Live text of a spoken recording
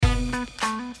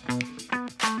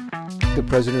The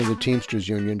president of the Teamsters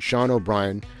Union, Sean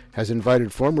O'Brien, has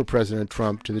invited former President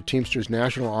Trump to the Teamsters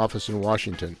National Office in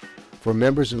Washington for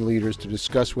members and leaders to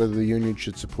discuss whether the union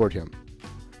should support him.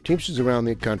 Teamsters around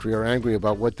the country are angry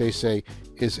about what they say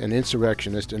is an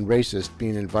insurrectionist and racist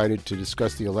being invited to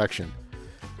discuss the election.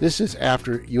 This is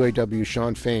after UAW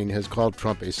Shawn Fain has called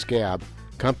Trump a scab,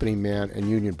 company man, and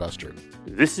union buster.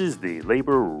 This is the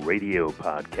Labor Radio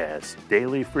Podcast,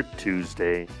 daily for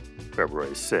Tuesday,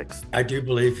 February 6th. I do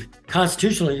believe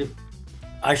constitutionally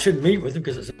I shouldn't meet with him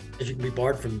because you can be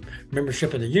barred from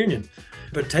membership in the union.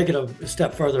 But take it a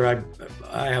step further,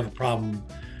 I have a problem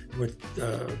with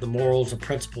the morals and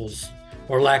principles,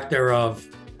 or lack thereof,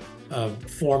 of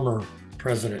former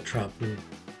President Trump, who,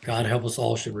 God help us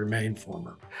all, should remain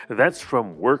former. That's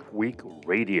from Work Week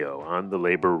Radio on the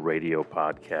Labor Radio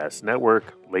Podcast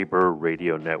Network,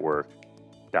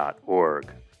 laborradionetwork.org.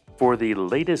 For the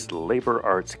latest labor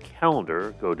arts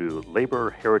calendar, go to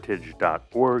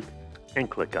laborheritage.org and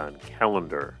click on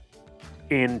Calendar.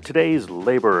 In today's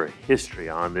labor history,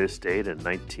 on this date in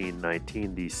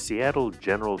 1919, the Seattle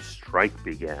General Strike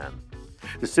began.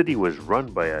 The city was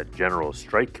run by a general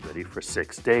strike committee for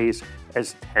 6 days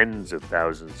as tens of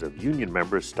thousands of union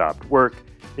members stopped work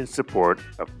in support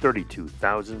of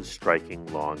 32,000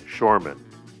 striking longshoremen.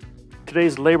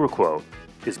 Today's labor quote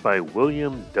is by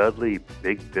William Dudley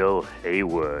Big Bill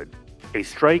Haywood. A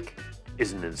strike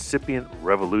is an incipient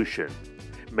revolution.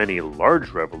 Many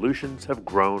large revolutions have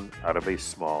grown out of a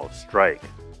small strike.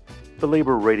 The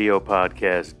Labor Radio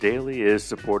Podcast Daily is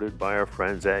supported by our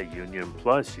friends at Union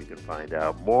Plus. You can find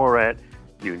out more at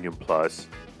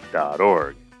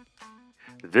unionplus.org.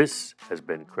 This has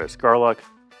been Chris Garlock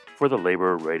for the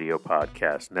Labor Radio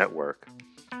Podcast Network.